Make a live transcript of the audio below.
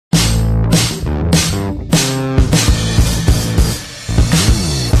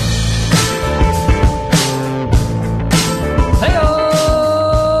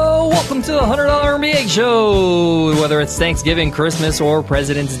show. Whether it's Thanksgiving, Christmas, or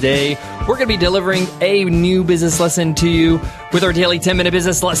President's Day, we're going to be delivering a new business lesson to you with our daily 10-minute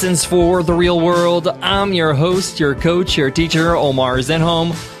business lessons for the real world. I'm your host, your coach, your teacher, Omar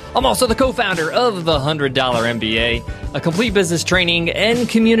Zenhom. I'm also the co-founder of the $100 MBA, a complete business training and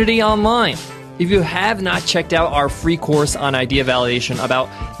community online. If you have not checked out our free course on idea validation about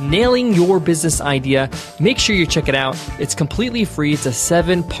nailing your business idea, make sure you check it out. It's completely free. It's a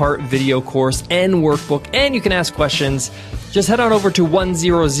 7-part video course and workbook, and you can ask questions. Just head on over to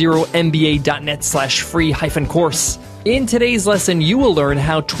 100mba.net/free-course. In today's lesson, you will learn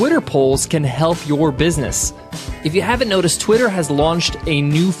how Twitter polls can help your business. If you haven't noticed, Twitter has launched a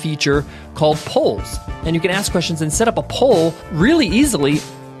new feature called polls, and you can ask questions and set up a poll really easily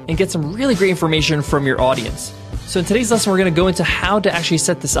and get some really great information from your audience. So in today's lesson, we're going to go into how to actually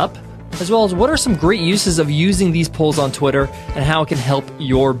set this up, as well as what are some great uses of using these polls on Twitter and how it can help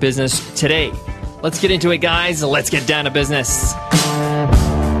your business today. Let's get into it, guys. Let's get down to business.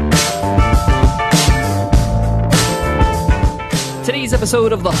 Today's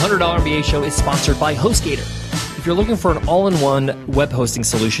episode of the $100 MBA Show is sponsored by HostGator. If you're looking for an all-in-one web hosting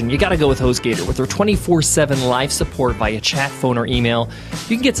solution, you got to go with HostGator. With their 24/7 live support via chat, phone, or email,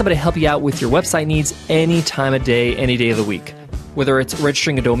 you can get somebody to help you out with your website needs any time of day, any day of the week. Whether it's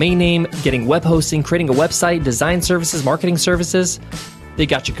registering a domain name, getting web hosting, creating a website, design services, marketing services, they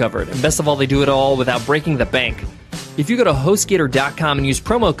got you covered. And best of all, they do it all without breaking the bank. If you go to HostGator.com and use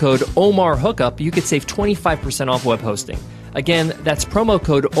promo code OMARHookup, you could save 25% off web hosting. Again, that's promo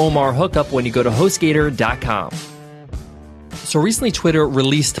code OMARHookup when you go to HostGator.com. So recently, Twitter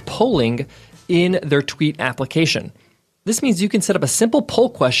released polling in their tweet application. This means you can set up a simple poll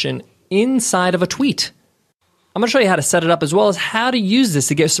question inside of a tweet. I'm going to show you how to set it up, as well as how to use this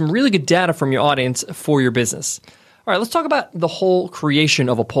to get some really good data from your audience for your business. All right, let's talk about the whole creation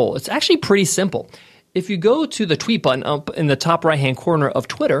of a poll. It's actually pretty simple. If you go to the tweet button up in the top right-hand corner of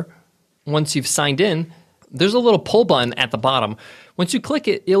Twitter, once you've signed in, there's a little poll button at the bottom. Once you click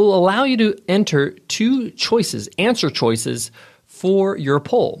it, it will allow you to enter 2 choices, answer choices for your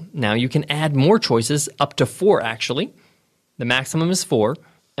poll. Now, you can add more choices, up to 4 actually. The maximum is 4.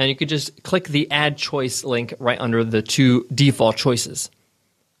 And you could just click the add choice link right under the 2 default choices.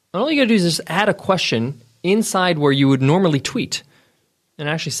 And all you got to do is just add a question inside where you would normally tweet. And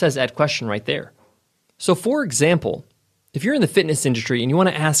it actually says add question right there. So for example, if you're in the fitness industry and you want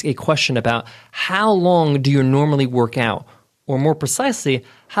to ask a question about how long do you normally work out, or more precisely,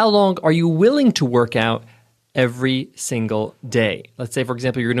 how long are you willing to work out every single day? Let's say, for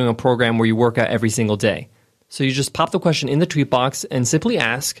example, you're doing a program where you work out every single day. So you just pop the question in the tweet box and simply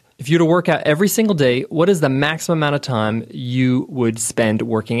ask, if you were to work out every single day, what is the maximum amount of time you would spend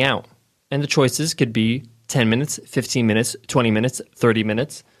working out? And the choices could be 10 minutes, 15 minutes, 20 minutes, 30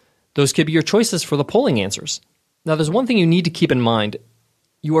 minutes. Those could be your choices for the polling answers. Now, there's one thing you need to keep in mind.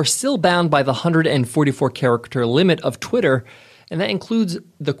 You are still bound by the 144-character limit of Twitter, and that includes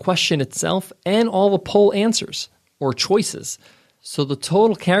the question itself and all the poll answers or choices. So the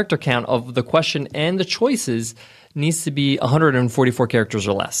total character count of the question and the choices needs to be 144 characters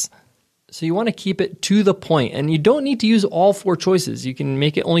or less. So you want to keep it to the point, and you don't need to use all 4 choices. You can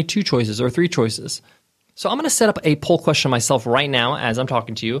make it only 2 choices or 3 choices. So I'm going to set up a poll question myself right now as I'm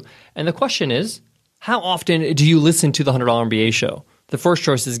talking to you, and the question is, how often do you listen to the $100 MBA show? The first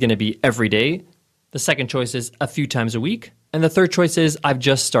choice is going to be every day. The second choice is a few times a week. And the third choice is I've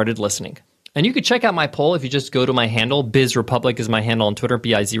just started listening. And you could check out my poll if you just go to my handle. BizRepublic is my handle on Twitter,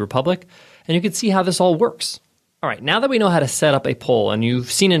 BizRepublic. And you can see how this all works. All right, now that we know how to set up a poll and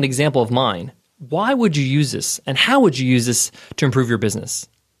you've seen an example of mine, why would you use this? And how would you use this to improve your business?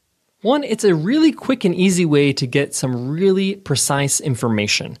 One, it's a really quick and easy way to get some really precise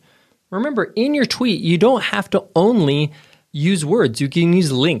information. Remember, in your tweet, you don't have to only use words. You can use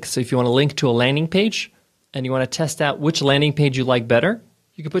links. So if you want to link to a landing page and you want to test out which landing page you like better,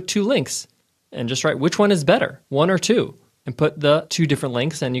 you can put 2 links and just write which one is better, 1 or 2, and put the 2 different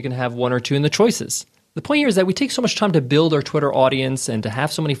links, and you can have 1 or 2 in the choices. The point here is that we take so much time to build our Twitter audience and to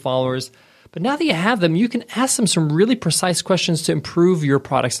have so many followers, but now that you have them, you can ask them some really precise questions to improve your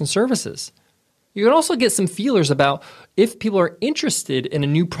products and services. You can also get some feelers about if people are interested in a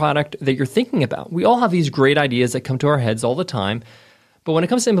new product that you're thinking about. We all have these great ideas that come to our heads all the time, but when it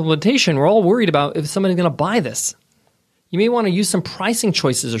comes to implementation, we're all worried about if somebody's going to buy this. You may want to use some pricing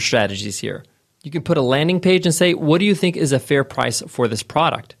choices or strategies here. You can put a landing page and say, what do you think is a fair price for this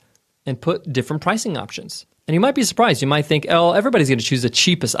product? And put different pricing options. And you might be surprised. You might think, oh, everybody's going to choose the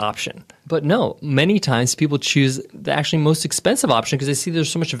cheapest option. But no, many times people choose the actually most expensive option because they see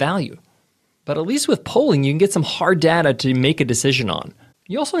there's so much value. But at least with polling, you can get some hard data to make a decision on.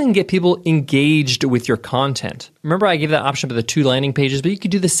 You also can get people engaged with your content. Remember, I gave that option for the 2 landing pages, but you could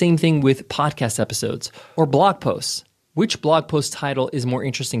do the same thing with podcast episodes or blog posts. Which blog post title is more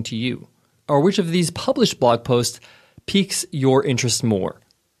interesting to you? Or which of these published blog posts piques your interest more?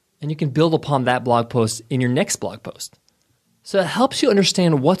 And you can build upon that blog post in your next blog post. So it helps you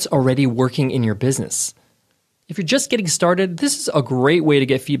understand what's already working in your business. If you're just getting started, this is a great way to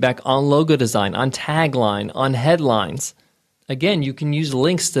get feedback on logo design, on tagline, on headlines. Again, you can use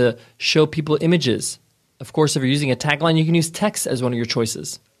links to show people images. Of course, if you're using a tagline, you can use text as one of your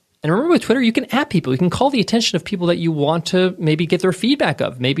choices. And remember with Twitter, you can add people. You can call the attention of people that you want to maybe get their feedback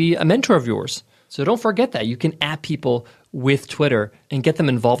of, maybe a mentor of yours. So don't forget that. You can add people with Twitter and get them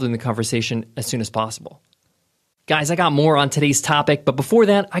involved in the conversation as soon as possible. Guys, I got more on today's topic, but before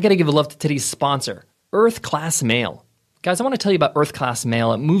that, I got to give a love to today's sponsor, Earth Class Mail. Guys, I want to tell you about Earth Class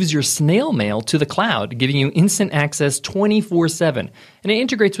Mail. It moves your snail mail to the cloud, giving you instant access 24/7, and it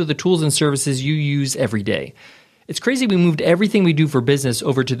integrates with the tools and services you use every day. It's crazy we moved everything we do for business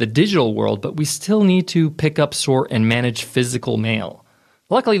over to the digital world, but we still need to pick up, sort, and manage physical mail.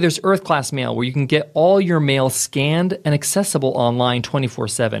 Luckily, there's Earth Class Mail, where you can get all your mail scanned and accessible online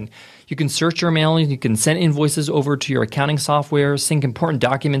 24/7. You can search your mail, you can send invoices over to your accounting software, sync important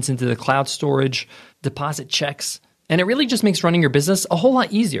documents into the cloud storage, deposit checks, and it really just makes running your business a whole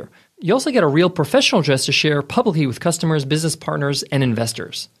lot easier. You also get a real professional address to share publicly with customers, business partners, and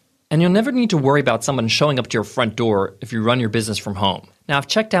investors. And you'll never need to worry about someone showing up to your front door if you run your business from home. Now, I've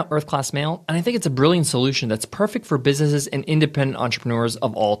checked out Earth Class Mail, and I think it's a brilliant solution that's perfect for businesses and independent entrepreneurs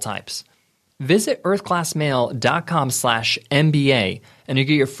of all types. Visit earthclassmail.com/MBA, and you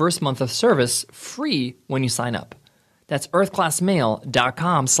get your first month of service free when you sign up. That's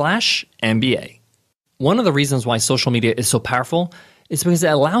earthclassmail.com/MBA. One of the reasons why social media is so powerful is because it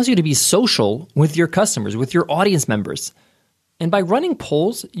allows you to be social with your customers, with your audience members. And by running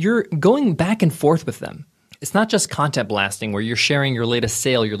polls, you're going back and forth with them. It's not just content blasting where you're sharing your latest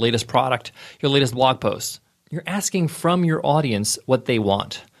sale, your latest product, your latest blog post. You're asking from your audience what they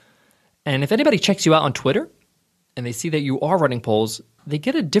want. And if anybody checks you out on Twitter and they see that you are running polls, they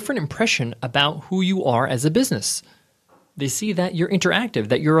get a different impression about who you are as a business. They see that you're interactive,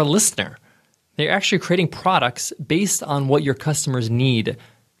 that you're a listener. They're actually creating products based on what your customers need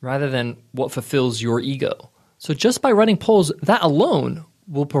rather than what fulfills your ego. So just by running polls, that alone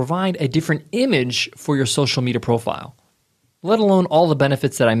will provide a different image for your social media profile. Let alone all the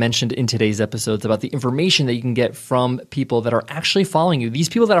benefits that I mentioned in today's episodes about the information that you can get from people that are actually following you. These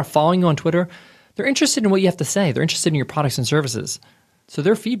people that are following you on Twitter, they're interested in what you have to say. They're interested in your products and services. So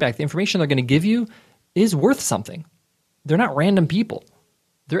their feedback, the information they're going to give you is worth something. They're not random people.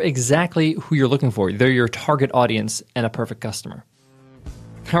 They're exactly who you're looking for. They're your target audience and a perfect customer.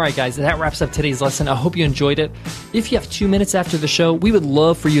 All right, guys, that wraps up today's lesson. I hope you enjoyed it. If you have 2 minutes after the show, we would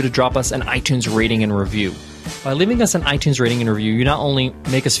love for you to drop us an iTunes rating and review. By leaving us an iTunes rating and review, you not only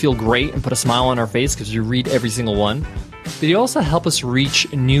make us feel great and put a smile on our face because you read every single one, but you also help us reach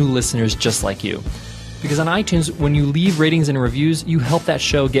new listeners just like you. Because on iTunes, when you leave ratings and reviews, you help that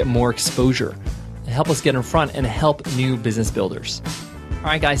show get more exposure. Help us get in front and help new business builders. All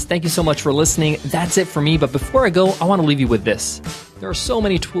right, guys, thank you so much for listening. That's it for me. But before I go, I want to leave you with this. There are so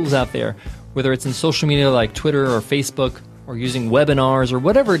many tools out there, whether it's in social media like Twitter or Facebook or using webinars or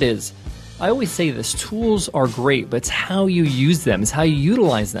whatever it is. I always say this, tools are great, but it's how you use them, it's how you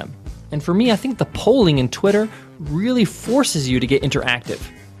utilize them. And for me, I think the polling in Twitter really forces you to get interactive.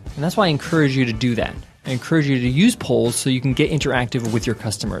 And that's why I encourage you to do that. I encourage you to use polls so you can get interactive with your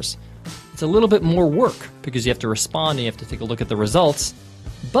customers. It's a little bit more work because you have to respond and you have to take a look at the results,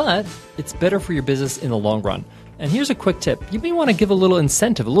 but it's better for your business in the long run. And here's a quick tip. You may want to give a little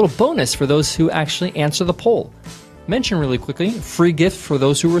incentive, a little bonus for those who actually answer the poll. Mention really quickly, free gift for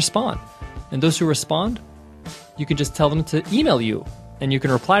those who respond. And those who respond, you can just tell them to email you. And you can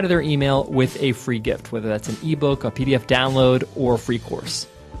reply to their email with a free gift, whether that's an ebook, a PDF download, or a free course.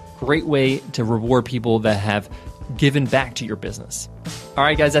 Great way to reward people that have given back to your business. All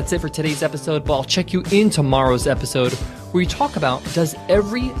right, guys, that's it for today's episode, but I'll check you in tomorrow's episode where we talk about, does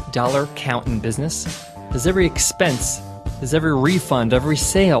every dollar count in business? Does every expense, does every refund, every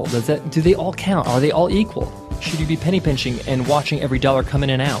sale, do they all count? Are they all equal? Should you be penny pinching and watching every dollar come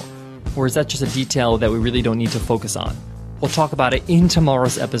in and out? Or is that just a detail that we really don't need to focus on? We'll talk about it in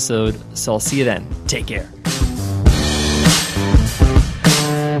tomorrow's episode, so I'll see you then. Take care.